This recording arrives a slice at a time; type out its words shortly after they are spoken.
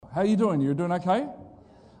How are you doing? You doing okay?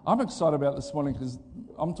 I'm excited about this morning because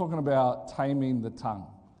I'm talking about taming the tongue.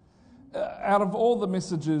 Out of all the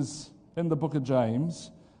messages in the book of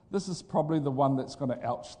James, this is probably the one that's going to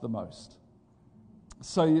ouch the most.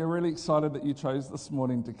 So you're really excited that you chose this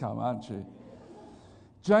morning to come, aren't you?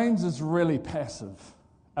 James is really passive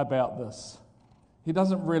about this. He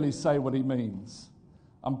doesn't really say what he means.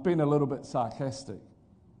 I'm being a little bit sarcastic.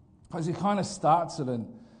 Because he kind of starts it in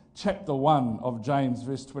chapter 1 of James,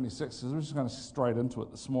 verse 26, because we're just going to straight into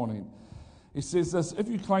it this morning. He says this: if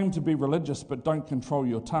you claim to be religious but don't control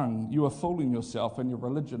your tongue, you are fooling yourself and your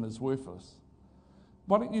religion is worthless.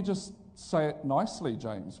 Why don't you just say it nicely,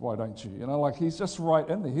 James? Why don't you? He's just right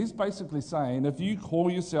in there. He's basically saying, if you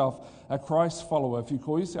call yourself a Christ follower, if you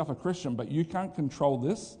call yourself a Christian, but you can't control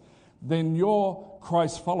this, then your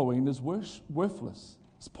Christ following is worthless.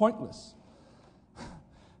 It's pointless.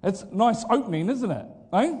 It's a nice opening, isn't it?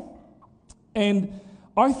 And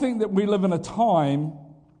I think that we live in a time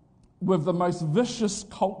with the most vicious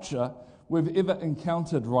culture we've ever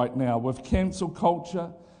encountered right now, with cancel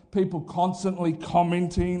culture, people constantly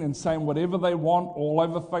commenting and saying whatever they want all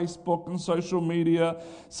over Facebook and social media,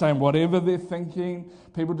 saying whatever they're thinking.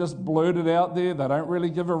 People just blurt it out there. They don't really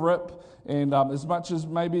give a rip. And as much as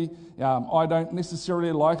maybe I don't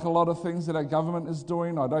necessarily like a lot of things that our government is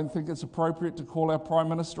doing, I don't think it's appropriate to call our Prime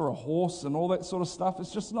Minister a horse and all that sort of stuff.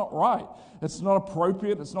 It's just not right. It's not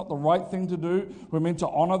appropriate. It's not the right thing to do. We're meant to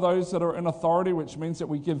honour those that are in authority, which means that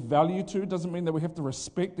we give value to. It doesn't mean that we have to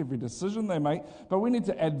respect every decision they make, but we need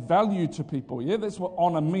to add value to people. Yeah, that's what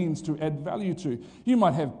honour means, to add value to. You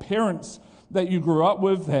might have parents that you grew up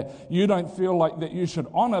with that you don't feel like that you should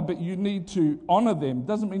honour, but you need to honour them.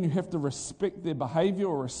 Doesn't mean you have to respect their behaviour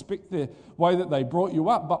or respect their way that they brought you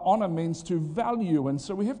up, but honour means to value, and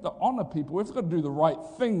so we have to honour people. We've got to do the right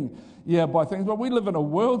thing, by things. But we live in a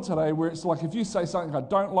world today where it's like, if you say something I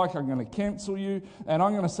don't like, I'm going to cancel you, and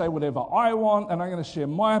I'm going to say whatever I want, and I'm going to share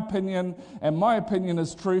my opinion, and my opinion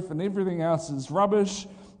is truth, and everything else is rubbish.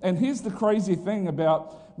 And here's the crazy thing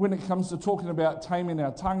about when it comes to talking about taming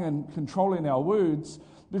our tongue and controlling our words,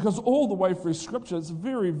 because all the way through Scripture, it's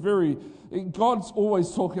God's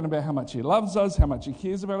always talking about how much He loves us, how much He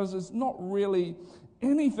cares about us. There's not really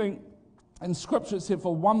anything in Scripture except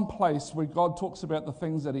for one place where God talks about the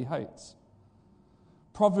things that He hates.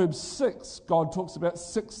 Proverbs 6, God talks about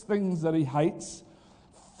 6 things that He hates.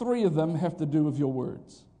 3 of them have to do with your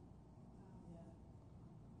words.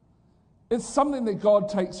 It's something that God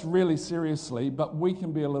takes really seriously, but we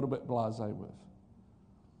can be a little bit blasé with.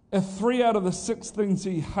 If 3 out of the 6 things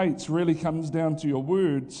He hates really comes down to your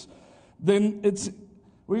words, then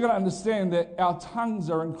we've got to understand that our tongues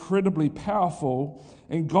are incredibly powerful,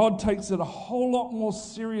 and God takes it a whole lot more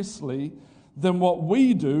seriously than what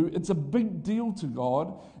we do. It's a big deal to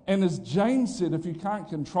God, and as James said, if you can't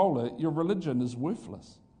control it, your religion is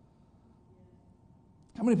worthless.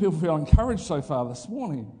 How many people feel encouraged so far this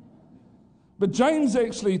morning? But James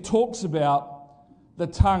actually talks about the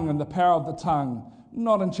tongue and the power of the tongue,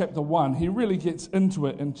 not in chapter 1. He really gets into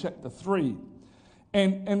it in chapter 3.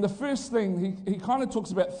 And the first thing, he kind of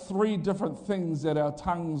talks about 3 different things that our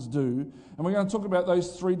tongues do. And we're going to talk about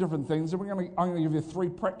those 3 different things. And I'm going to give you 3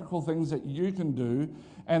 practical things that you can do,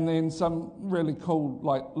 and then some really cool,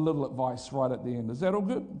 little advice right at the end. Is that all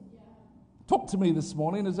good? Yeah. Talk to me this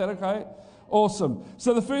morning. Is that okay? Awesome.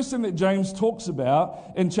 So the first thing that James talks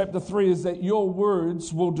about in chapter 3 is that your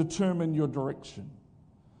words will determine your direction.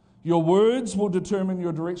 Your words will determine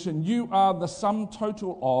your direction. You are the sum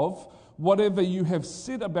total of whatever you have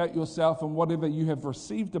said about yourself and whatever you have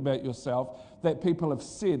received about yourself that people have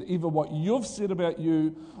said. Either what you've said about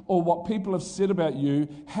you or what people have said about you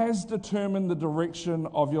has determined the direction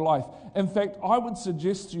of your life. In fact, I would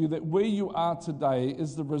suggest to you that where you are today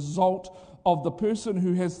is the result of the person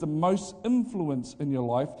who has the most influence in your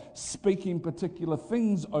life speaking particular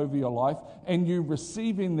things over your life and you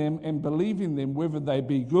receiving them and believing them, whether they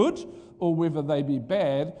be good or whether they be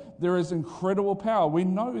bad. There is incredible power. We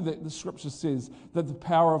know that the Scripture says that the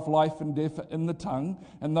power of life and death are in the tongue,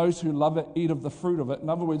 and those who love it eat of the fruit of it. In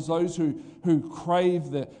other words, those who crave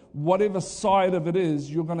whatever side of it is,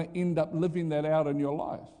 you're going to end up living that out in your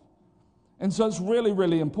life. And so it's really,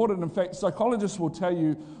 really important. In fact, psychologists will tell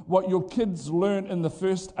you what your kids learn in the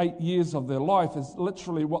first 8 years of their life is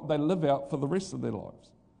literally what they live out for the rest of their lives.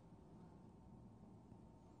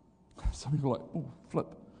 Some people are like, oh,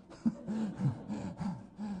 flip.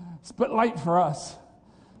 It's a bit late for us.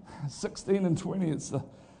 16 and 20, it's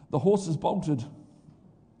the horse is bolted.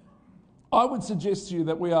 I would suggest to you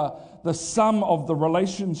that we are the sum of the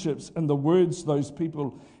relationships and the words those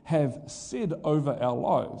people have said over our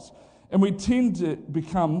lives. And we tend to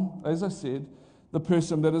become, as I said, the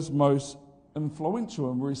person that is most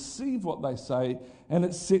influential, and we receive what they say, and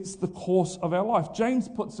it sets the course of our life. James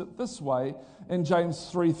puts it this way in James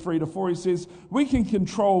 3:3-4. He says, we can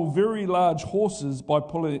control very large horses by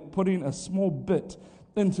putting a small bit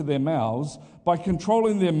into their mouths. By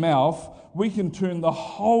controlling their mouth, we can turn the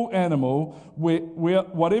whole animal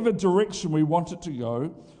whatever direction we want it to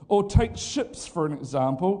go. Or take ships, for an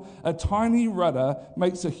example. A tiny rudder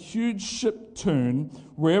makes a huge ship turn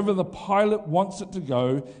wherever the pilot wants it to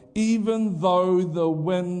go, even though the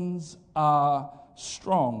winds are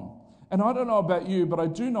strong. And I don't know about you, but I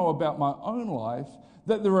do know about my own life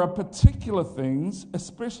that there are particular things,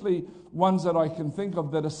 especially ones that I can think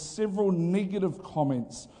of, that are several negative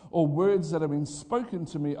comments or words that have been spoken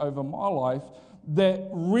to me over my life that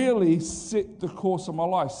really set the course of my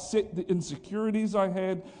life, set the insecurities I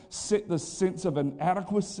had, set the sense of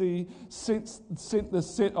inadequacy, set the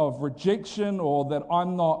set of rejection, or that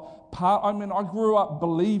I'm not part. I mean, I grew up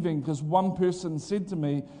believing, because one person said to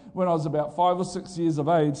me when I was about 5 or 6 years of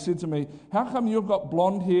age, said to me, how come you've got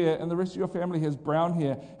blonde hair and the rest of your family has brown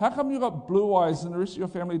hair? How come you've got blue eyes and the rest of your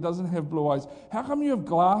family doesn't have blue eyes? How come you have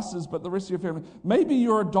glasses but the rest of your family? Maybe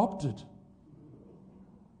you're adopted.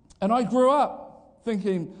 And I grew up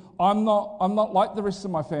thinking, I'm not like the rest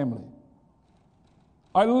of my family.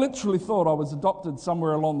 I literally thought I was adopted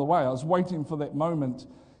somewhere along the way. I was waiting for that moment,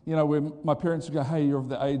 where my parents would go, hey, you're of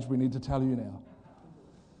the age we need to tell you now.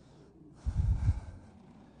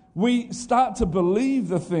 We start to believe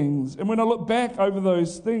the things, and when I look back over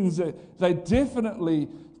those things, they definitely,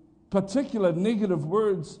 particular negative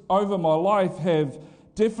words over my life have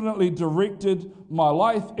definitely directed my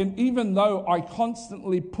life, and even though I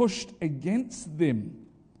constantly pushed against them,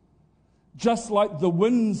 just like the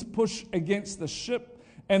winds push against the ship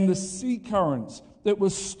and the sea currents, it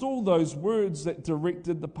was still those words that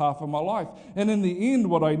directed the path of my life. And in the end,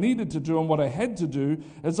 what I needed to do and what I had to do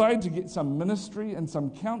is I had to get some ministry and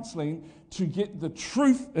some counseling to get the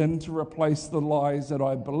truth in, to replace the lies that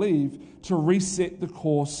I believed, to reset the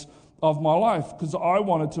course of my life, because I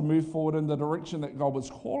wanted to move forward in the direction that God was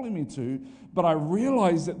calling me to. But I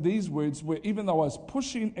realized that these words were, even though I was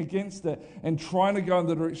pushing against it and trying to go in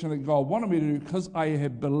the direction that God wanted me to do, because I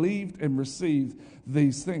had believed and received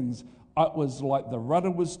these things, it was like the rudder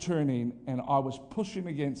was turning and I was pushing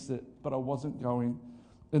against it, but I wasn't going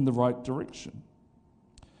in the right direction.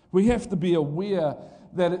 We have to be aware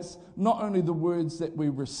that it's not only the words that we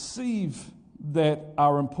receive that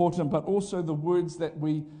are important, but also the words that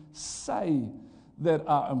we say that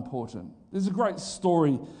are important. There's a great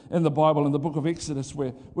story in the Bible, in the book of Exodus,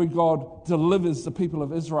 where God delivers the people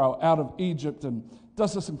of Israel out of Egypt and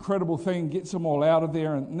does this incredible thing, gets them all out of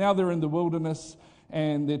there, and now they're in the wilderness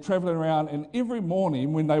and they're traveling around, and every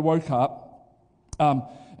morning when they woke up and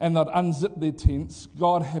they'd unzip their tents,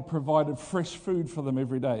 God had provided fresh food for them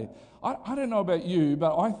every day. I don't know about you,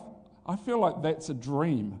 but I feel like that's a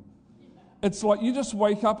dream. It's like you just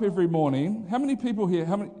wake up every morning. How many people here,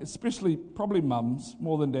 especially probably mums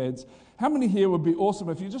more than dads, how many here would be awesome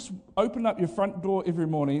if you just opened up your front door every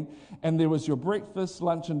morning and there was your breakfast,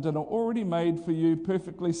 lunch and dinner already made for you,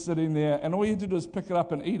 perfectly sitting there, and all you had to do is pick it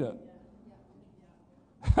up and eat it?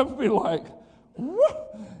 It would be like, whoo!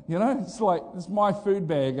 It's like, it's my food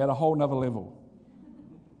bag at a whole nother level.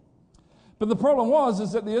 But the problem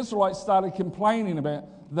is that the Israelites started complaining about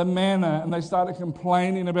the manna, and they started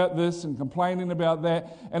complaining about this and complaining about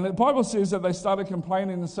that. And the Bible says that they started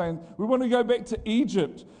complaining and saying, we want to go back to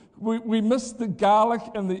Egypt. We missed the garlic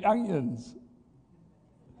and the onions.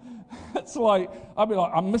 It's like, I'd be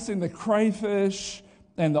like, I'm missing the crayfish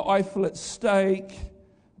and the eye fillet steak,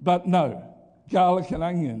 but no, garlic and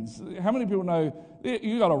onions. How many people know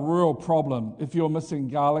you got a real problem if you're missing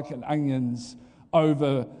garlic and onions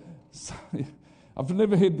over... I've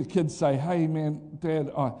never heard the kids say, hey man,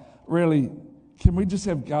 Dad, can we just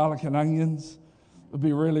have garlic and onions? It would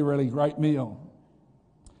be a really, really great meal.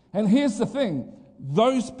 And here's the thing,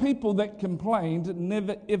 those people that complained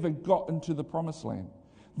never ever got into the promised land.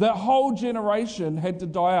 That whole generation had to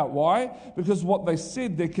die out. Why? Because what they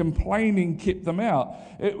said, their complaining kept them out.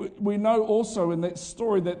 We know also in that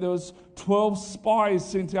story that there was 12 spies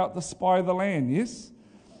sent out to spy the land, yes?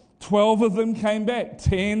 12 of them came back.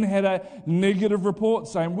 10 had a negative report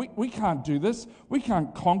saying, we can't do this. We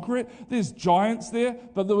can't conquer it. There's giants there.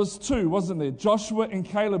 But there was 2, wasn't there? Joshua and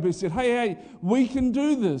Caleb, who said, hey, we can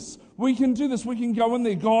do this. We can do this. We can go in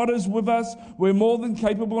there. God is with us. We're more than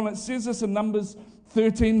capable. And it says this in Numbers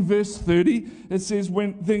 13 verse 30. It says,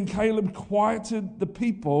 then Caleb quieted the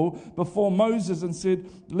people before Moses and said,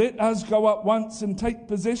 let us go up once and take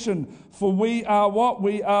possession. For we are what?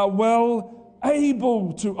 We are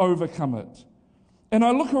able to overcome it. And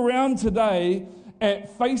I look around today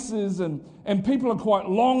at faces, and people are quite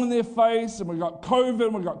long in their face, and we've got COVID,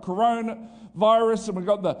 and we've got coronavirus, and we've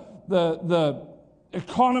got the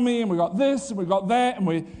economy, and we've got this, and we've got that,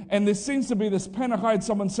 and there seems to be this panic. I had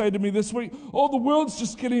someone say to me this week, oh, the world's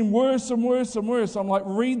just getting worse and worse and worse. I'm like,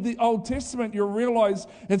 read the Old Testament. You'll realize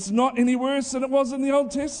it's not any worse than it was in the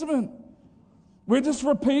Old Testament. We're just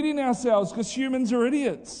repeating ourselves because humans are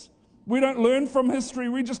idiots. We don't learn from history.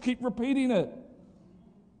 We just keep repeating it.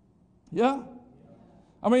 Yeah?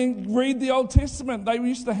 I mean, read the Old Testament. They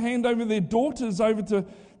used to hand over their daughters over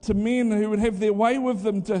to men who would have their way with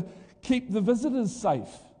them to keep the visitors safe.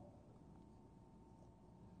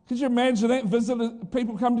 Could you imagine that?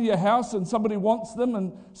 People come to your house and somebody wants them,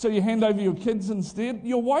 and so you hand over your kids instead?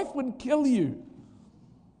 Your wife would kill you.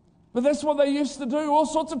 But that's what they used to do, all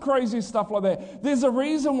sorts of crazy stuff like that. There's a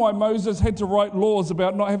reason why Moses had to write laws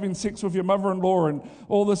about not having sex with your mother-in-law and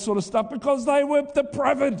all this sort of stuff, because they were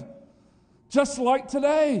depraved, just like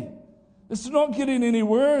today. It's not getting any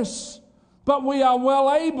worse, but we are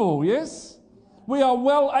well able, yes? We are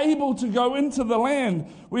well able to go into the land.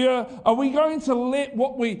 Are we going to let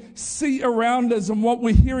what we see around us and what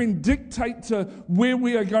we're hearing dictate to where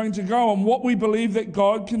we are going to go and what we believe that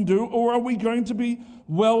God can do, or are we going to be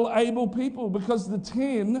well-able people? Because the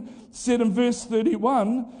 10 said in verse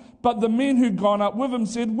 31, but the men who'd gone up with him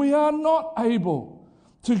said, we are not able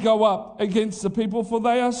to go up against the people, for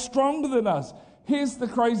they are stronger than us. Here's the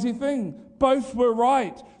crazy thing. Both were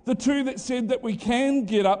right. The 2 that said that we can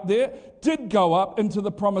get up there did go up into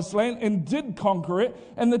the promised land and did conquer it,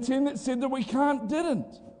 and the 10 that said that we can't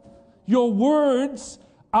didn't. Your words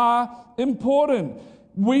are important.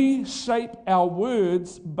 We shape our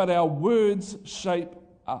words, but our words shape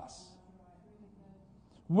us.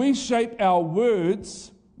 We shape our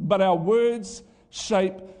words, but our words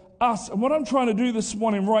shape us. And what I'm trying to do this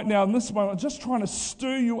morning, right now, in this moment, I'm just trying to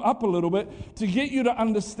stir you up a little bit to get you to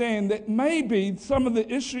understand that maybe some of the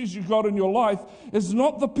issues you've got in your life is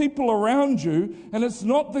not the people around you, and it's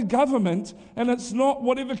not the government, and it's not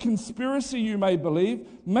whatever conspiracy you may believe.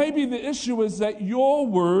 Maybe the issue is that your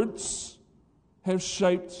words have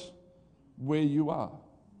shaped where you are.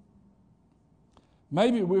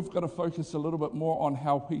 Maybe we've got to focus a little bit more on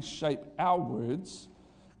how we shape our words,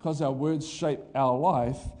 because our words shape our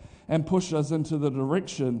life and push us into the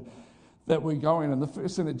direction that we're going. And the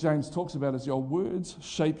first thing that James talks about is your words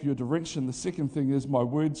shape your direction. The second thing is my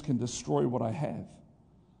words can destroy what I have.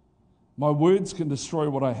 My words can destroy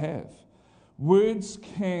what I have. Words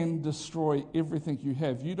can destroy everything you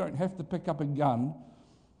have. You don't have to pick up a gun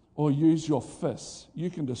or use your fists. You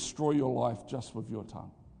can destroy your life just with your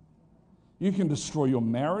tongue. You can destroy your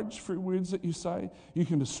marriage through words that you say. You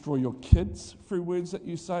can destroy your kids through words that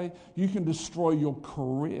you say. You can destroy your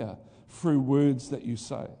career through words that you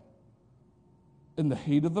say. In the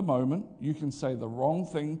heat of the moment, you can say the wrong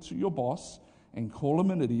thing to your boss and call him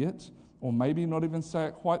an idiot, or maybe not even say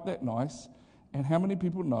it quite that nice. And how many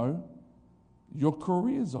people know your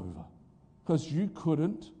career's over because you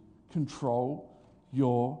couldn't control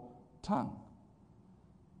your tongue?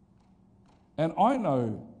 And I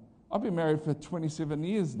know, I've been married for 27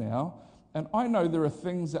 years now, and I know there are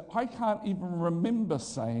things that I can't even remember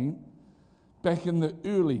saying back in the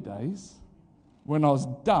early days when I was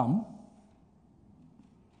dumb.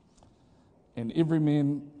 And every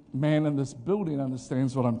man in this building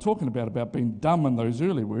understands what I'm talking about being dumb in those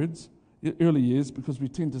early years, because we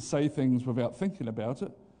tend to say things without thinking about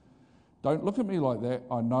it. Don't look at me like that.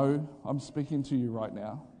 I know I'm speaking to you right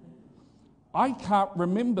now. I can't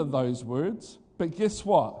remember those words, but guess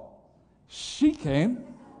what? She can.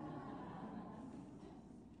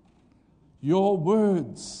 Your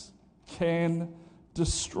words can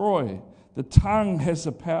destroy. The tongue has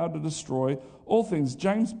the power to destroy all things.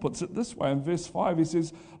 James puts it this way in verse 5. He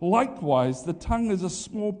says, likewise, the tongue is a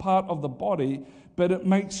small part of the body, but it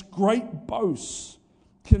makes great boasts.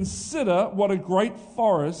 Consider what a great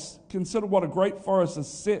forest is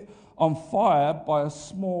set on fire by a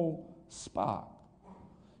small spark.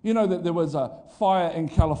 You know that there was a fire in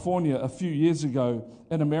California a few years ago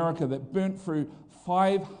in America that burnt through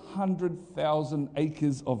 500,000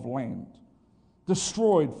 acres of land.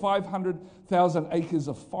 Destroyed 500,000 acres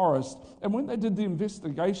of forest. And when they did the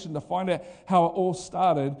investigation to find out how it all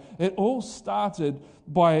started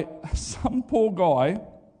by some poor guy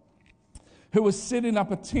who was setting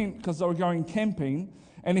up a tent because they were going camping,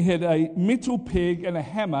 and he had a metal peg and a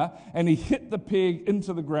hammer, and he hit the peg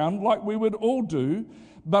into the ground like we would all do.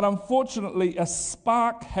 But unfortunately, a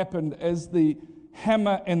spark happened as the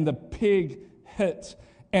hammer and the peg hit,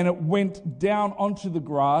 and it went down onto the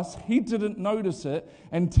grass. He didn't notice it,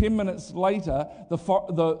 and 10 minutes later,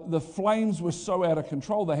 the flames were so out of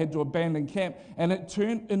control, they had to abandon camp, and it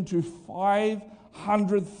turned into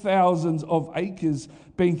 500,000 of acres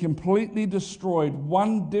being completely destroyed.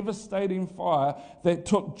 One devastating fire that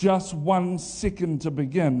took just 1 second to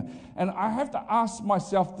begin. And I have to ask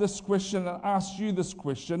myself this question and ask you this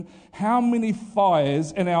question: how many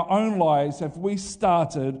fires in our own lives have we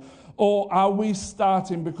started, or are we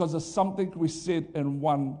starting because of something we said in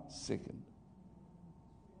 1 second?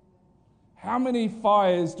 How many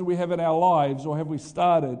fires do we have in our lives, or have we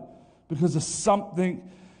started because of something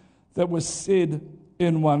that was said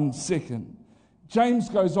in 1 second? James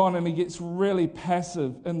goes on and he gets really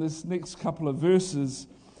passive in this next couple of verses.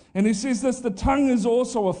 And he says this: the tongue is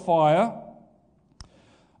also a fire,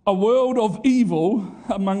 a world of evil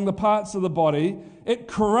among the parts of the body. It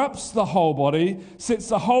corrupts the whole body, sets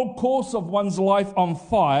the whole course of one's life on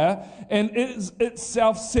fire, and is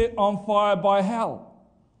itself set on fire by hell.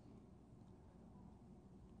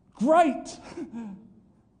 Great!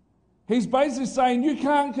 He's basically saying you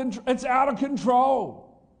can't it's out of control.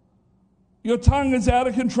 Your tongue is out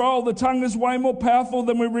of control. The tongue is way more powerful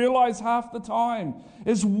than we realize half the time.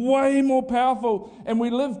 It's way more powerful. And we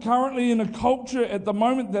live currently in a culture at the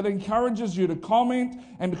moment that encourages you to comment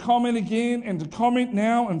and to comment again and to comment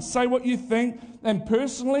now and say what you think. And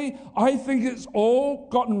personally, I think it's all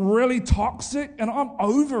gotten really toxic, and I'm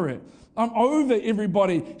over it. I'm over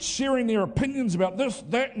everybody sharing their opinions about this,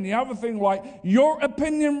 that, and the other thing. Like, your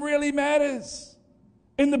opinion really matters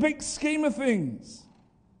in the big scheme of things.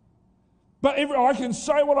 But I can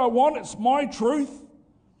say what I want. It's my truth.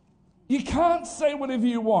 You can't say whatever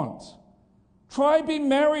you want. Try be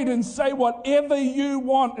married and say whatever you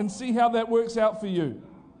want and see how that works out for you.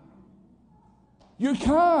 You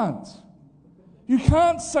can't. You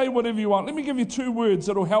can't say whatever you want. Let me give you 2 words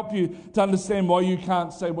that will help you to understand why you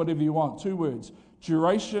can't say whatever you want. 2 words: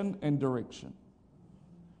 duration and direction.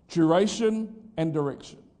 Duration and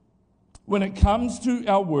direction. When it comes to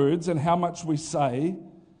our words and how much we say,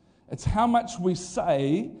 it's how much we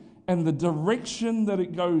say and the direction that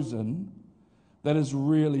it goes in that is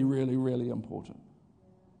really, really, really important.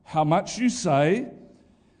 How much you say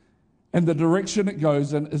and the direction it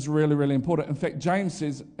goes in is really, really important. In fact, James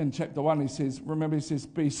says in chapter 1, he says,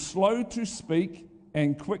 be slow to speak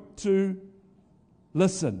and quick to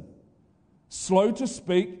listen. Slow to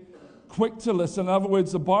speak, quick to listen. In other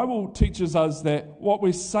words, the Bible teaches us that what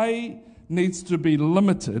we say needs to be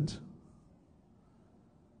limited.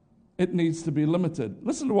 It needs to be limited.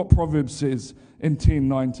 Listen to what Proverbs says in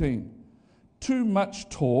 10:19. Too much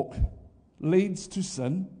talk leads to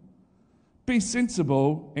sin. Be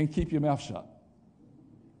sensible and keep your mouth shut.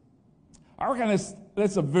 I reckon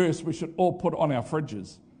that's a verse we should all put on our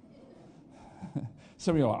fridges.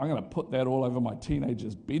 Some of you are like, I'm going to put that all over my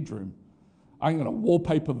teenager's bedroom. I'm going to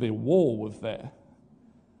wallpaper their wall with that.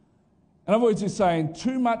 In other words, he's saying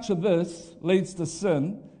too much of this leads to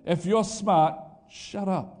sin. If you're smart, shut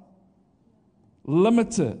up.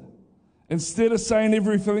 Limit it. Instead of saying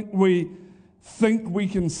everything we think we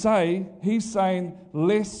can say, he's saying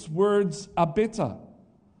less words are better.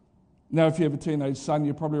 Now, if you have a teenage son,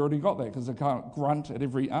 you probably already got that, because they can't grunt at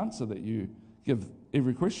every answer that you give,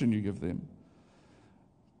 every question you give them.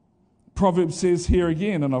 Proverbs says here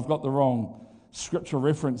again, and I've got the wrong scripture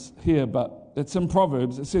reference here, but it's in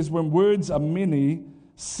Proverbs. It says, when words are many,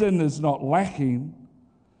 sin is not lacking,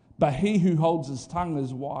 but he who holds his tongue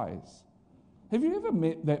is wise. Have you ever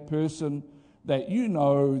met that person that you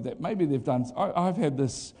know that maybe they've done? I've had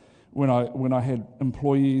this when I had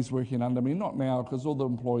employees working under me, not now because all the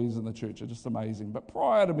employees in the church are just amazing, but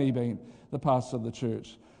prior to me being the pastor of the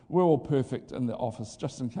church, we're all perfect in the office,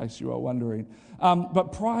 just in case you are wondering.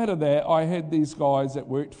 But prior to that, I had these guys that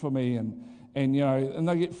worked for me, and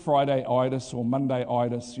they get Friday-itis or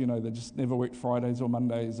Monday-itis. They just never work Fridays or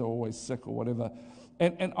Mondays. They're always sick or whatever.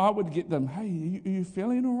 And I would get them, hey, are you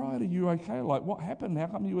feeling all right? Are you okay? Like, what happened? How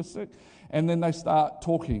come you were sick? And then they start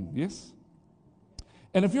talking, yes?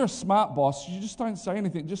 And if you're a smart boss, you just don't say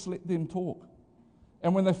anything. Just let them talk.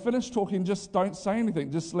 And when they finish talking, just don't say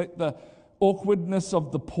anything. Just let the awkwardness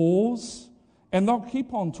of the pause, and they'll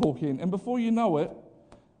keep on talking. And before you know it,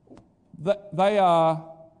 they are,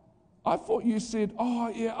 I thought you said, oh,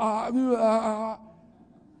 yeah,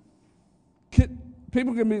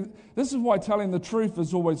 people can be, this is why telling the truth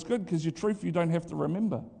is always good, because your truth you don't have to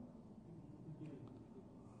remember.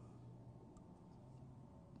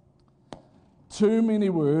 Too many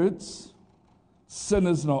words, sin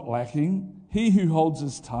is not lacking. He who holds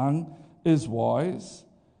his tongue is wise.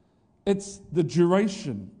 It's the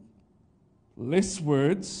duration. Less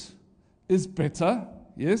words is better.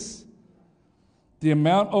 Yes? The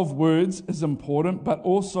amount of words is important, but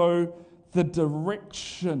also the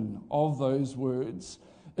direction of those words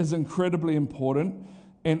is incredibly important.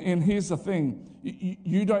 And here's the thing.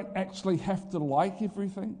 You don't actually have to like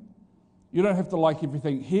everything. You don't have to like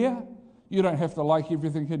everything here. You don't have to like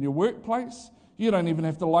everything in your workplace. You don't even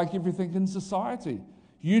have to like everything in society.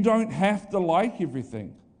 You don't have to like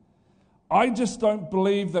everything. I just don't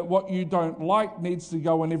believe that what you don't like needs to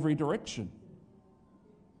go in every direction.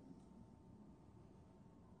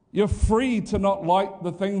 You're free to not like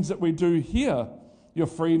the things that we do here. You're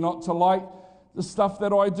free not to like the stuff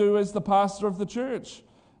that I do as the pastor of the church.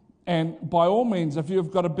 And by all means, if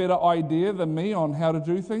you've got a better idea than me on how to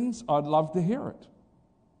do things, I'd love to hear it.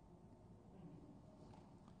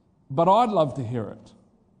 But I'd love to hear it.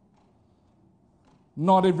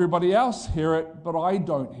 Not everybody else hear it, but I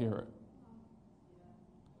don't hear it.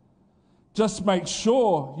 Just make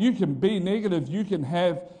sure you can be negative, you can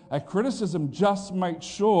have a criticism, just make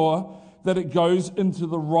sure that it goes into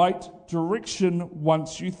the right direction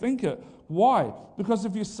once you think it. Why? Because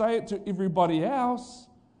if you say it to everybody else,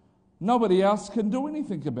 nobody else can do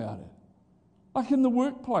anything about it. Like in the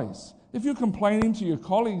workplace, if you're complaining to your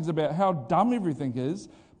colleagues about how dumb everything is,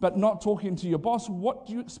 but not talking to your boss, what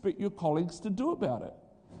do you expect your colleagues to do about it?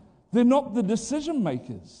 They're not the decision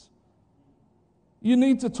makers. You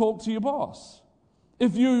need to talk to your boss.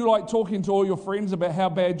 If you like talking to all your friends about how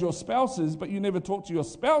bad your spouse is, but you never talk to your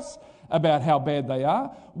spouse about how bad they are,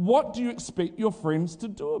 what do you expect your friends to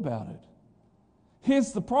do about it?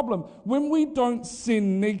 Here's the problem. When we don't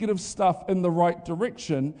send negative stuff in the right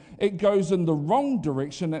direction, it goes in the wrong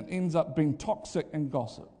direction and ends up being toxic and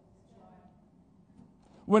gossip.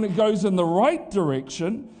 When it goes in the right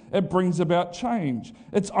direction, it brings about change.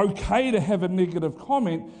 It's okay to have a negative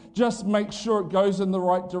comment, just make sure it goes in the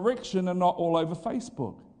right direction and not all over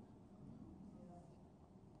Facebook.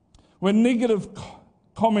 When negative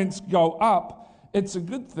comments go up, it's a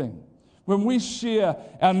good thing. When we share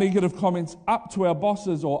our negative comments up to our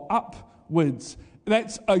bosses or upwards,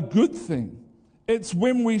 that's a good thing. It's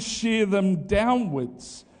when we share them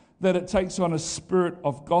downwards that it takes on a spirit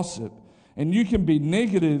of gossip. And you can be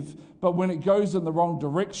negative, but when it goes in the wrong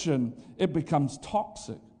direction, it becomes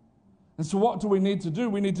toxic. And so what do we need to do?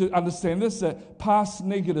 We need to understand this, that pass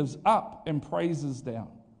negatives up and praises down.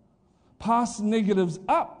 Pass negatives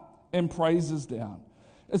up and praises down.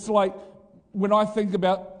 It's like when I think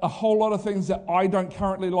about a whole lot of things that I don't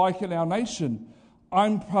currently like in our nation,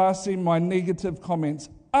 I'm passing my negative comments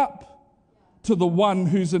up to the one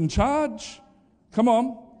who's in charge. Come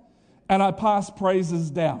on. And I pass praises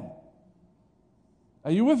down. Are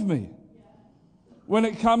you with me? When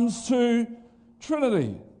it comes to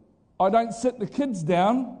Trinity, I don't sit the kids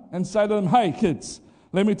down and say to them, hey kids,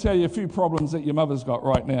 let me tell you a few problems that your mother's got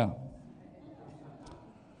right now.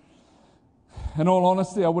 In all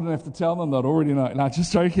honesty, I wouldn't have to tell them, they'd already know. No,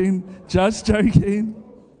 just joking.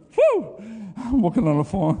 Woo! I'm walking on a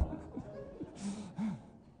fire.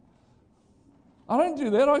 I don't do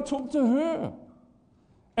that, I talk to her.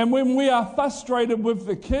 And when we are frustrated with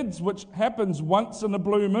the kids, which happens once in a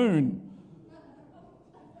blue moon,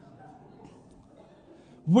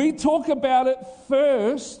 we talk about it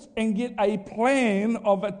first and get a plan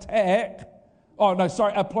of attack. Oh, no,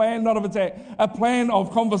 sorry, a plan not of attack, a plan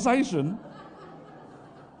of conversation.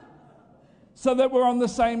 So that we're on the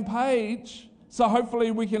same page, so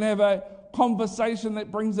hopefully we can have a conversation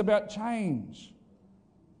that brings about change.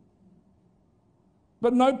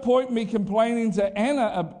 But no point me complaining to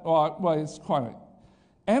Anna,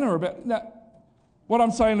 Anna about, now, what I'm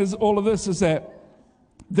saying is all of this is that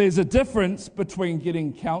there's a difference between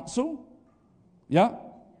getting counsel, yeah?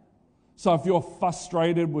 So if you're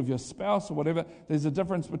frustrated with your spouse or whatever, there's a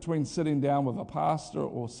difference between sitting down with a pastor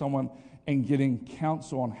or someone and getting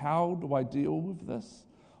counsel on how do I deal with this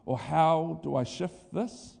or how do I shift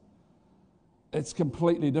this. It's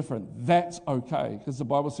completely different. That's okay, because the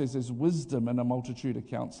Bible says there's wisdom in a multitude of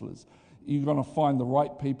counselors. You're going to find the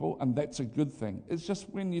right people, and that's a good thing. It's just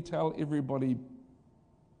when you tell everybody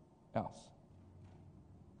else.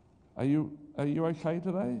 Are you okay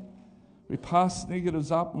today? We pass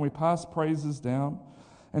negatives up and we pass praises down.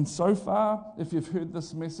 And so far, if you've heard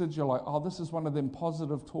this message, you're like, oh, this is one of them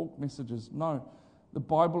positive talk messages. No, the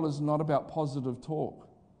Bible is not about positive talk.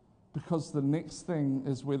 Because the next thing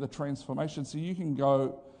is where the transformation. So you can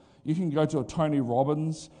go to a Tony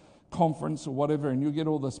Robbins conference or whatever, and you'll get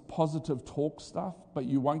all this positive talk stuff, but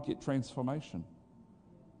you won't get transformation.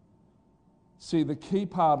 See, the key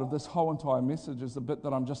part of this whole entire message is the bit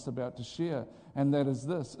that I'm just about to share, and that is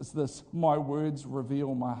this. It's this, my words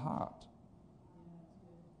reveal my heart.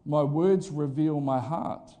 My words reveal my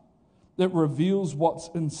heart. It reveals what's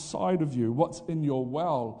inside of you, what's in your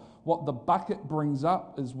well. What the bucket brings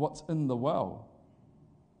up is what's in the well.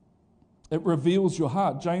 It reveals your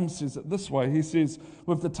heart. James says it this way. He says,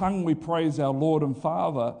 with the tongue we praise our Lord and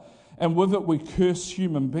Father, and with it we curse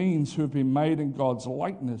human beings who have been made in God's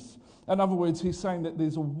likeness. In other words, he's saying that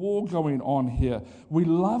there's a war going on here. We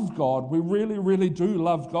love God. We really, really do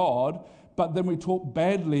love God, but then we talk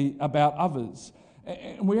badly about others.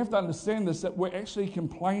 And we have to understand this, that we're actually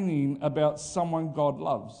complaining about someone God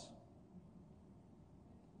loves.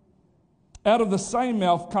 Out of the same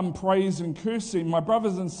mouth come praise and cursing. My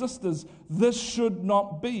brothers and sisters, this should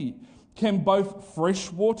not be. Can both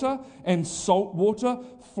fresh water and salt water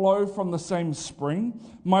flow from the same spring?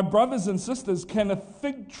 My brothers and sisters, can a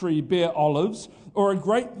fig tree bear olives or a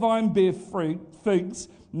grapevine bear figs?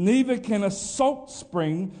 Neither can a salt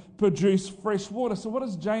spring produce fresh water. So what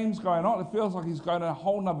is James going on? It feels like he's going in a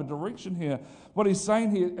whole other direction here. What he's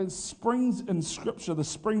saying here is springs in Scripture. The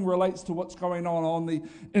spring relates to what's going on the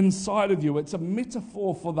inside of you. It's a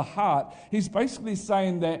metaphor for the heart. He's basically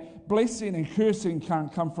saying that blessing and cursing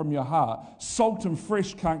can't come from your heart. Salt and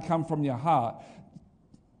fresh can't come from your heart.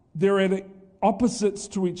 They're at opposites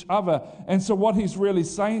to each other. And so what he's really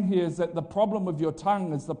saying here is that the problem of your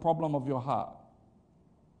tongue is the problem of your heart.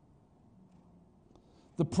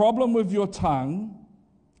 The problem with your tongue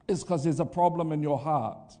is because there's a problem in your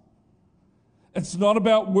heart. It's not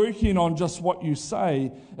about working on just what you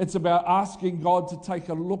say. It's about asking God to take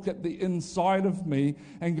a look at the inside of me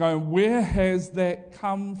and going, where has that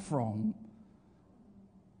come from?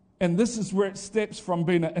 And this is where it steps from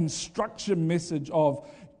being an instruction message of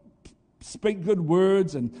speak good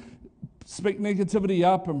words and speak negativity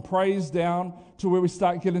up and praise down to where we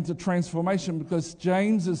start getting to transformation, because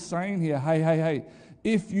James is saying here, hey,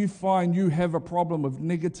 if you find you have a problem with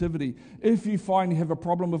negativity, if you find you have a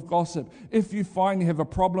problem with gossip, if you find you have a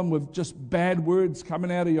problem with just bad words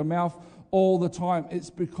coming out of your mouth all the time, it's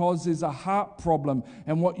because there's a heart problem,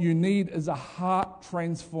 and what you need is a heart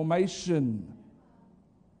transformation.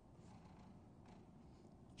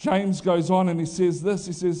 James goes on and he says this,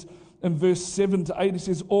 he says, in verse 7 to 8, he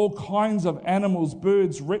says, all kinds of animals,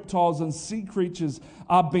 birds, reptiles, and sea creatures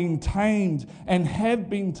are being tamed and have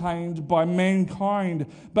been tamed by mankind,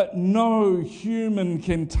 but no human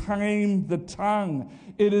can tame the tongue.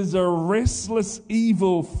 It is a restless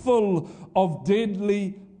evil full of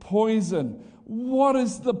deadly poison. What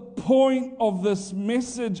is the point of this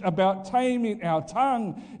message about taming our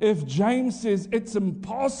tongue if James says it's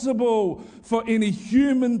impossible for any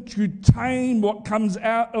human to tame what comes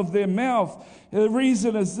out of their mouth? The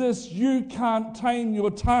reason is this: you can't tame your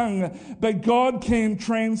tongue, but God can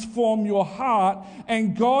transform your heart,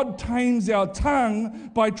 and God tames our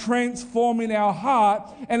tongue by transforming our heart,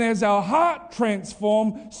 and as our heart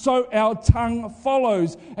transforms, so our tongue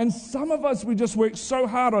follows. And some of us, we just work so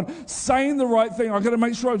hard on saying the right thing. I've got to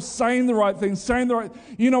make sure I'm saying the right thing,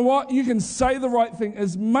 You know what? You can say the right thing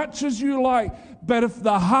as much as you like, but if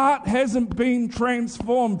the heart hasn't been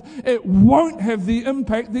transformed, it won't have the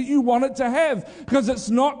impact that you want it to have, because it's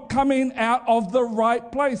not coming out of the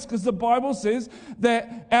right place. Because the Bible says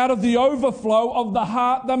that out of the overflow of the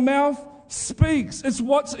heart, the mouth speaks. It's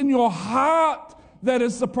what's in your heart that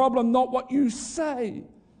is the problem, not what you say.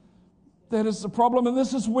 That is the problem, and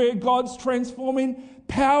this is where God's transforming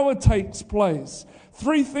power takes place.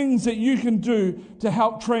 3 things that you can do to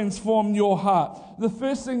help transform your heart. The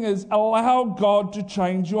first thing is allow God to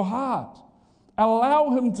change your heart.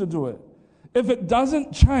 Allow Him to do it. If it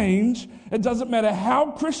doesn't change, it doesn't matter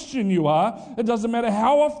how Christian you are, it doesn't matter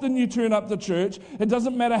how often you turn up to church, it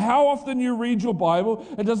doesn't matter how often you read your Bible,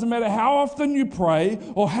 it doesn't matter how often you pray,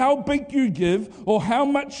 or how big you give, or how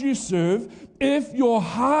much you serve, if your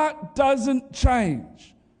heart doesn't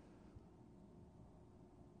change.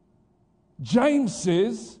 James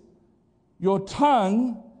says, your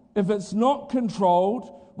tongue, if it's not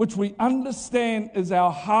controlled, which we understand is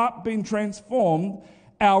our heart being transformed,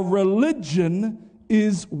 our religion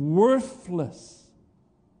is worthless.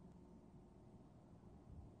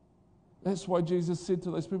 That's why Jesus said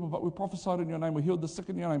to those people, but we prophesied in your name, we healed the sick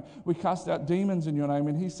in your name, we cast out demons in your name.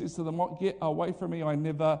 And He says to them, get away from me, I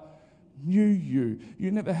never knew you. You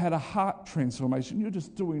never had a heart transformation. You're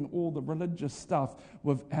just doing all the religious stuff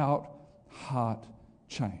without heart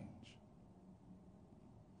change.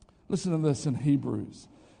 Listen to this in Hebrews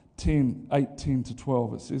 10:18 to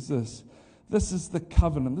 12. It says this. This is the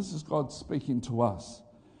covenant. This is God speaking to us.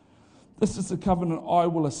 This is the covenant I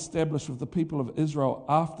will establish with the people of Israel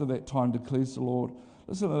after that time, declares the Lord.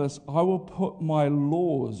 Listen to this. I will put my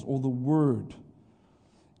laws, or the word,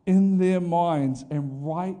 in their minds and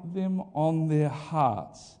write them on their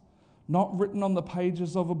hearts. not written on the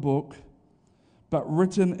pages of a book, but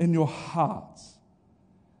written in your hearts.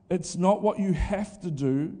 It's not what you have to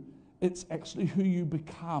do, it's actually who you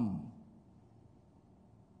become.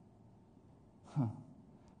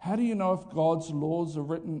 How do you know if God's laws are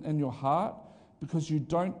written in your heart? Because you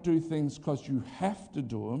don't do things because you have to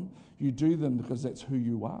do them. You do them because that's who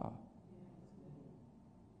you are.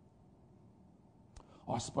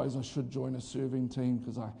 I suppose I should join a serving team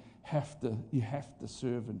because you have to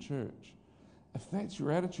serve in church. If that's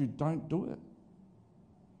your attitude, don't do it.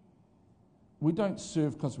 We don't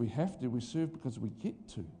serve because we have to, we serve because we get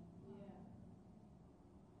to.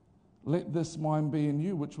 Let this mind be in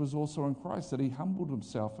you, which was also in Christ, that he humbled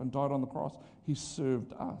himself and died on the cross. He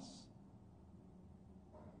served us.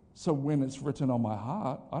 So when it's written on my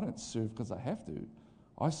heart, I don't serve because I have to.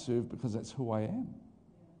 I serve because that's who I am.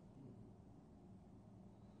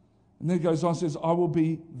 And then it goes on and says, I will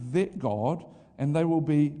be their God, and they will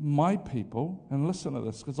be my people. And listen to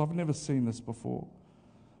this, because I've never seen this before.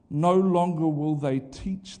 No longer will they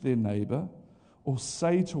teach their neighbor or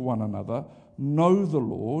say to one another, know the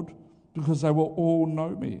Lord, because they will all know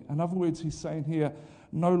me. In other words, he's saying here,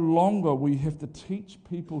 no longer we have to teach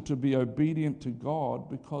people to be obedient to God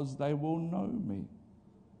because they will know me.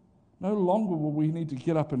 No longer will we need to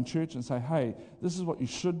get up in church and say, hey, this is what you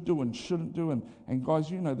should do and shouldn't do. And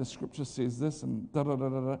guys, you know the scripture says this and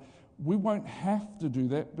da-da-da-da-da. We won't have to do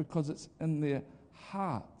that because it's in their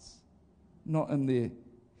hearts, not in their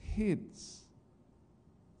heads.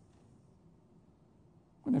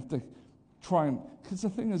 We don't have to try and, because the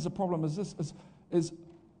thing is, the problem is this, is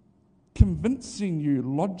convincing you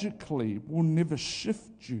logically will never shift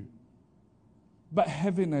you. But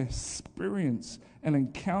having an experience, an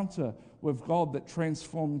encounter with God that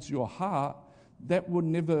transforms your heart, that will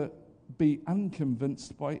never be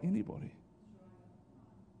unconvinced by anybody.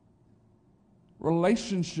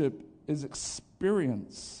 Relationship is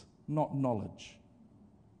experience, not knowledge.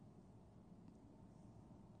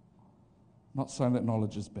 Not saying that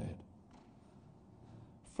knowledge is bad.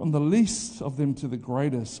 From the least of them to the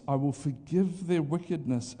greatest, I will forgive their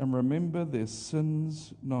wickedness and remember their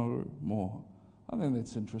sins no more. I think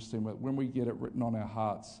that's interesting, but when we get it written on our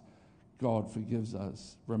hearts, God forgives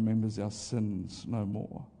us, remembers our sins no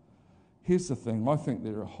more. Here's the thing, I think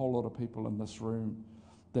there are a whole lot of people in this room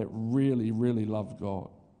that really, really love God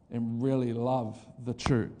and really love the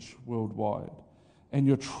church worldwide. And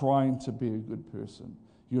you're trying to be a good person.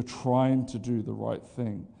 You're trying to do the right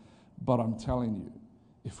thing. But I'm telling you,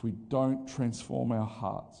 if we don't transform our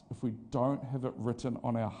hearts, if we don't have it written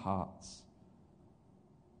on our hearts,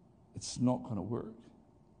 it's not going to work.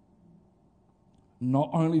 Not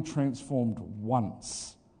only transformed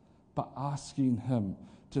once, but asking him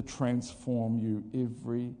to transform you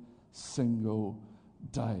every single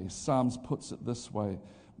day. Psalms puts it this way,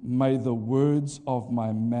 may the words of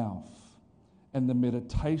my mouth and the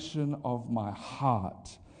meditation of my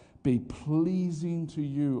heart be pleasing to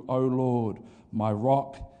you, O Lord, my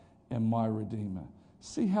rock and my redeemer.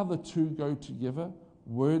 See how the two go together?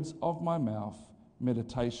 Words of my mouth,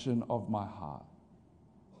 meditation of my heart.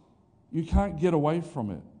 You can't get away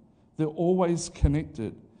from it. They're always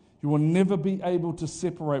connected. You will never be able to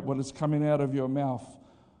separate what is coming out of your mouth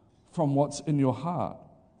from what's in your heart.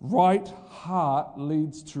 Right heart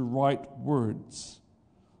leads to right words.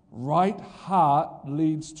 Right heart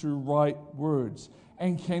leads to right words.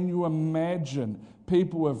 And can you imagine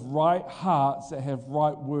people with right hearts that have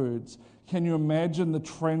right words? Can you imagine the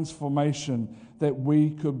transformation that we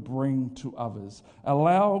could bring to others?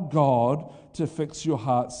 Allow God to fix your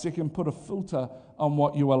heart. Second, put a filter on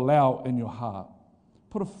what you allow in your heart.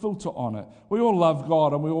 Put a filter on it. We all love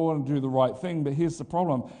God and we all want to do the right thing, but here's the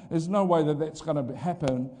problem. There's no way that that's going to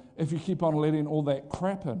happen if you keep on letting all that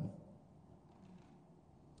crap in.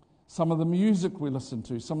 Some of the music we listen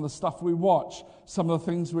to, some of the stuff we watch, some of the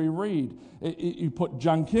things we read. You put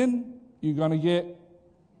junk in, you're going to get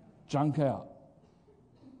junk out.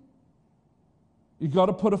 You've got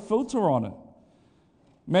to put a filter on it.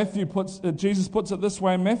 Jesus puts it this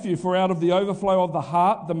way in Matthew, for out of the overflow of the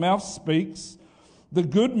heart, the mouth speaks. The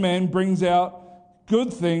good man brings out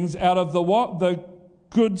good things out of the what? The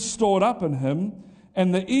good stored up in him.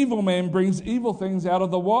 And the evil man brings evil things out of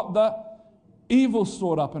the what? The evil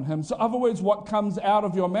stored up in him. So in other words, what comes out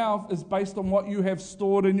of your mouth is based on what you have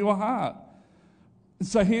stored in your heart.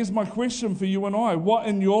 So here's my question for you and I. What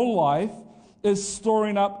in your life is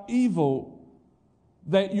storing up evil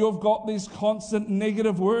that you've got these constant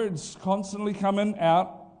negative words constantly coming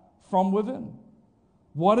out from within?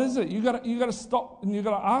 What is it? You got to stop and you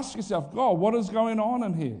got to ask yourself, God, what is going on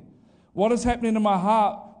in here? What is happening in my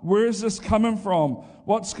heart Where is this coming from?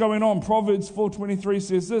 What's going on? Proverbs 4:23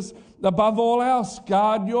 says this, above all else,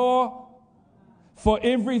 guard for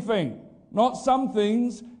everything, not some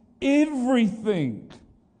things, everything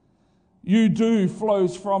you do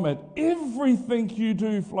flows from it. Everything you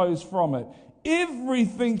do flows from it.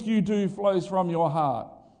 Everything you do flows from your heart.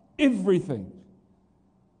 Everything.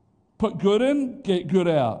 Put good in, get good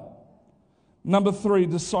out. Number 3,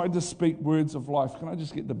 decide to speak words of life. Can I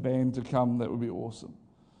just get the band to come? That would be awesome.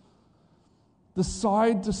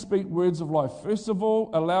 Decide to speak words of life. First of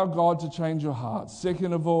all, allow God to change your heart.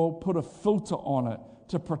 Second of all, put a filter on it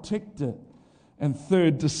to protect it. And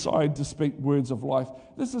third, decide to speak words of life.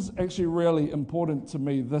 This is actually really important to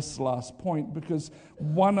me, this last point, because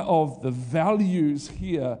one of the values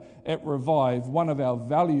here at Revive, one of our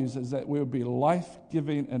values is that we'll be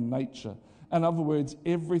life-giving in nature. In other words,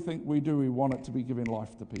 everything we do, we want it to be giving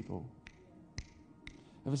life to people.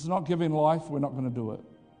 If it's not giving life, we're not going to do it.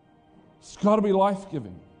 It's got to be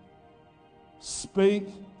life-giving. Speak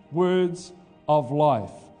words of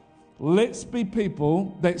life. Let's be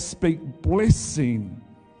people that speak blessing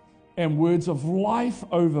and words of life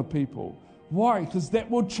over people. Why? Because that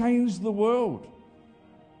will change the world.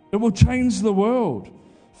 It will change the world.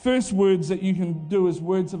 First words that you can do is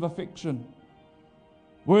words of affection.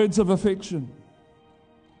 Words of affection.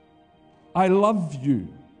 I love you.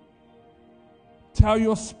 Tell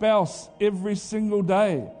your spouse every single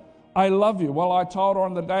day, I love you. Well, I told her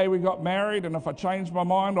on the day we got married, and if I change my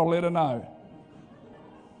mind, I'll let her know.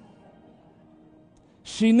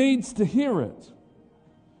 She needs to hear it.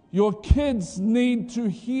 Your kids need to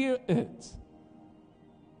hear it.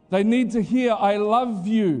 They need to hear, I love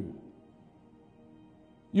you.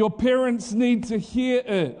 Your parents need to hear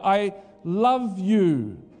it. I love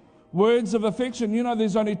you. Words of affection. You know,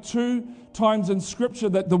 there's only 2 times in Scripture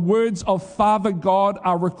that the words of Father God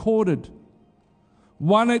are recorded.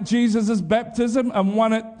 One at Jesus' baptism and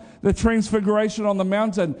one at the transfiguration on the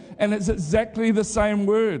mountain. And it's exactly the same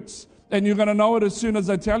words. And you're going to know it as soon as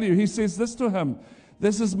I tell you. He says this to him,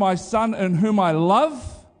 this is my son in whom I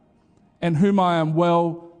love and whom I am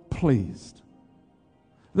well pleased.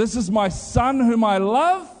 This is my son whom I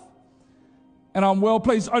love and I'm well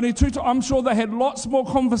pleased. Only 2 times. I'm sure they had lots more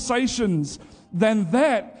conversations than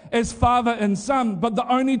that as father and son. But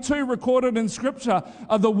the only 2 recorded in Scripture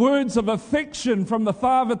are the words of affection from the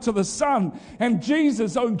Father to the Son. And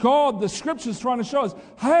Jesus, oh God, the Scripture's trying to show us,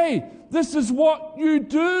 hey, this is what you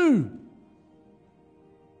do.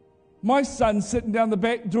 My son's sitting down the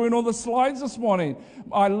back doing all the slides this morning.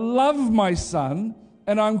 I love my son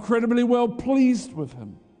and I'm incredibly well pleased with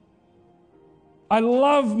him. I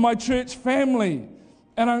love my church family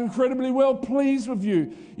and I'm incredibly well pleased with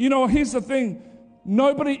you. You know, here's the thing.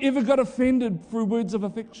 Nobody ever got offended through words of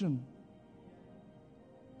affection.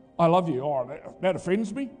 I love you. Oh, that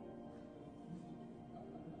offends me.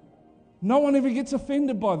 No one ever gets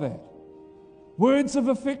offended by that. Words of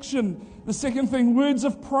affection. The second thing, words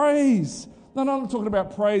of praise. No, I'm not talking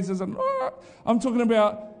about praise as in, I'm talking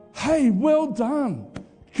about, hey, well done.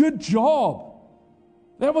 Good job.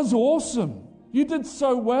 That was awesome. You did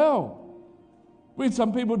so well. We had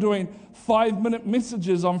some people doing 5-minute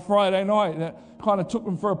messages on Friday night that kind of took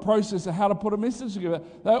them for a process of how to put a message together.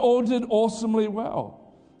 They all did awesomely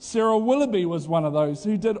well. Sarah Willoughby was one of those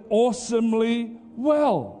who did awesomely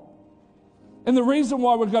well. And the reason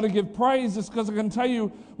why we've got to give praise is because I can tell you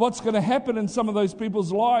what's going to happen in some of those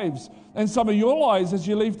people's lives and some of your lives as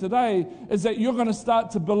you leave today is that you're going to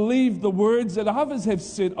start to believe the words that others have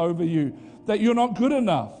said over you, that you're not good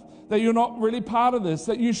enough, that you're not really part of this,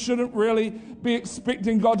 that you shouldn't really be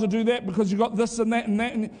expecting God to do that because you got this and that and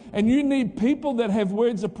that. And you need people that have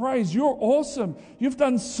words of praise. You're awesome. You've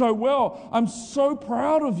done so well. I'm so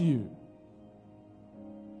proud of you.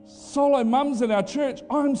 Solo mums in our church,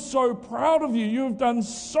 I'm so proud of you. You've done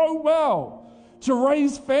so well to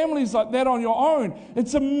raise families like that on your own.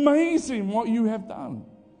 It's amazing what you have done.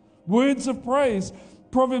 Words of praise.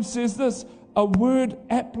 Proverbs says this, a word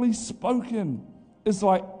aptly spoken is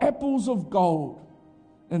like apples of gold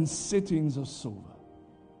in settings of silver.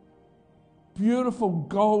 Beautiful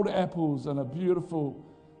gold apples in a beautiful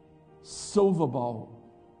silver bowl.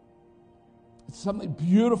 It's something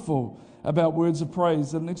beautiful about words of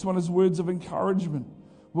praise. The next one is words of encouragement.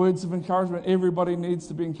 Words of encouragement. Everybody needs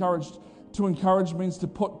to be encouraged. To encourage means to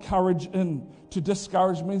put courage in. To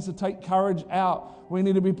discourage means to take courage out. We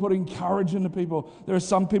need to be putting courage into people. There are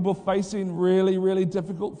some people facing really, really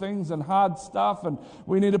difficult things and hard stuff, and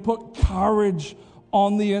we need to put courage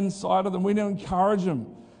on the inside of them. We need to encourage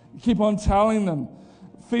them. Keep on telling them.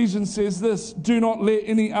 Ephesians says this, do not let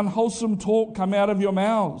any unwholesome talk come out of your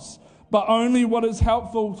mouths, but only what is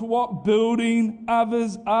helpful to what? Building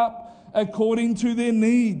others up according to their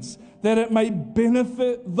needs, that it may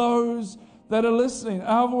benefit those that are listening. In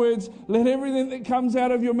other words, let everything that comes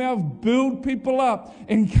out of your mouth build people up,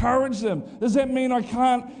 encourage them. Does that mean I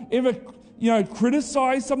can't ever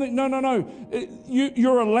criticize something? No.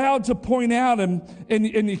 You're allowed to point out in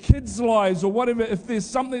your kids' lives or whatever if there's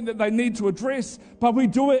something that they need to address, but we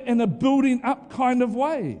do it in a building up kind of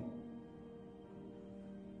way.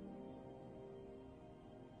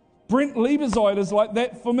 Brent Lieberside is like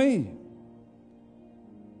that for me.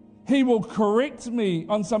 He will correct me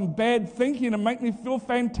on some bad thinking and make me feel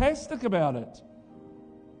fantastic about it.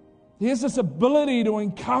 He has this ability to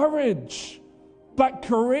encourage, but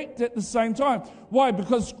correct at the same time. Why?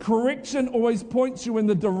 Because correction always points you in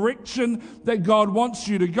the direction that God wants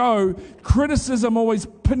you to go. Criticism always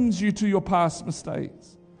pins you to your past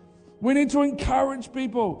mistakes. We need to encourage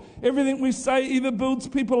people. Everything we say either builds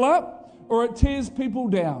people up or it tears people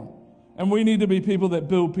down. And we need to be people that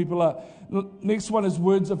build people up. Next one is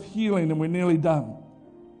words of healing, and we're nearly done.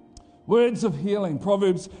 Words of healing.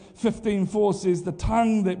 Proverbs 15:4 says, the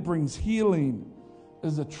tongue that brings healing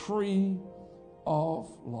is a tree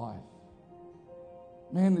of life.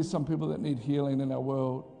 Man, there's some people that need healing in our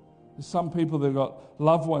world. There's some people that have got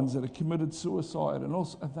loved ones that have committed suicide, and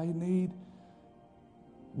also they need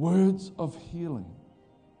words of healing.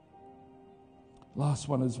 Last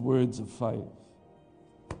one is words of faith.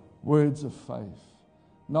 Words of faith.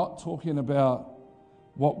 Not talking about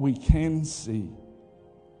what we can see.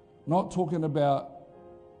 Not talking about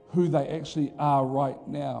who they actually are right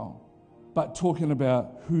now, but talking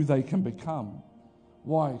about who they can become.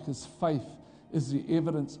 Why? Because faith is the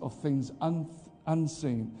evidence of things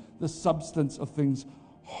unseen, the substance of things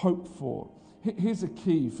hoped for. Here's a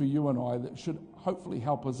key for you and I that should hopefully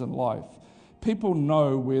help us in life. People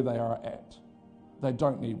know where they are at. They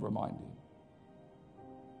don't need reminding.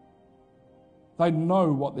 They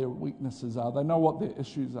know what their weaknesses are. They know what their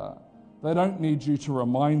issues are. They don't need you to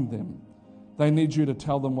remind them. They need you to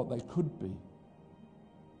tell them what they could be.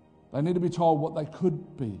 They need to be told what they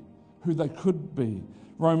could be, who they could be.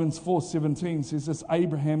 Romans 4:17 says this,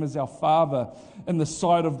 Abraham is our father in the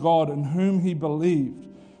sight of God, in whom he believed,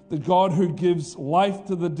 the God who gives life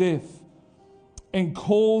to the deaf and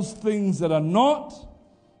calls things that are not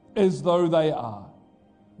as though they are.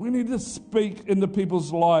 We need to speak into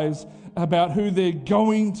people's lives about who they're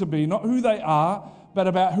going to be, not who they are, but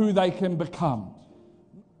about who they can become.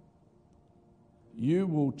 You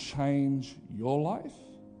will change your life.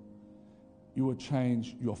 You will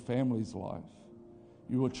change your family's life.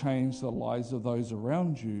 You will change the lives of those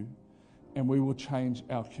around you, and we will change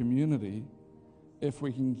our community if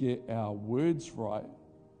we can get our words right.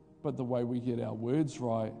 But the way we get our words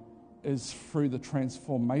right is through the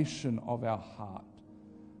transformation of our heart.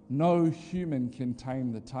 No human can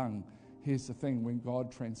tame the tongue. Here's the thing, when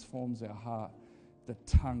God transforms our heart, the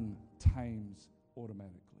tongue tames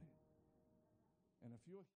automatically.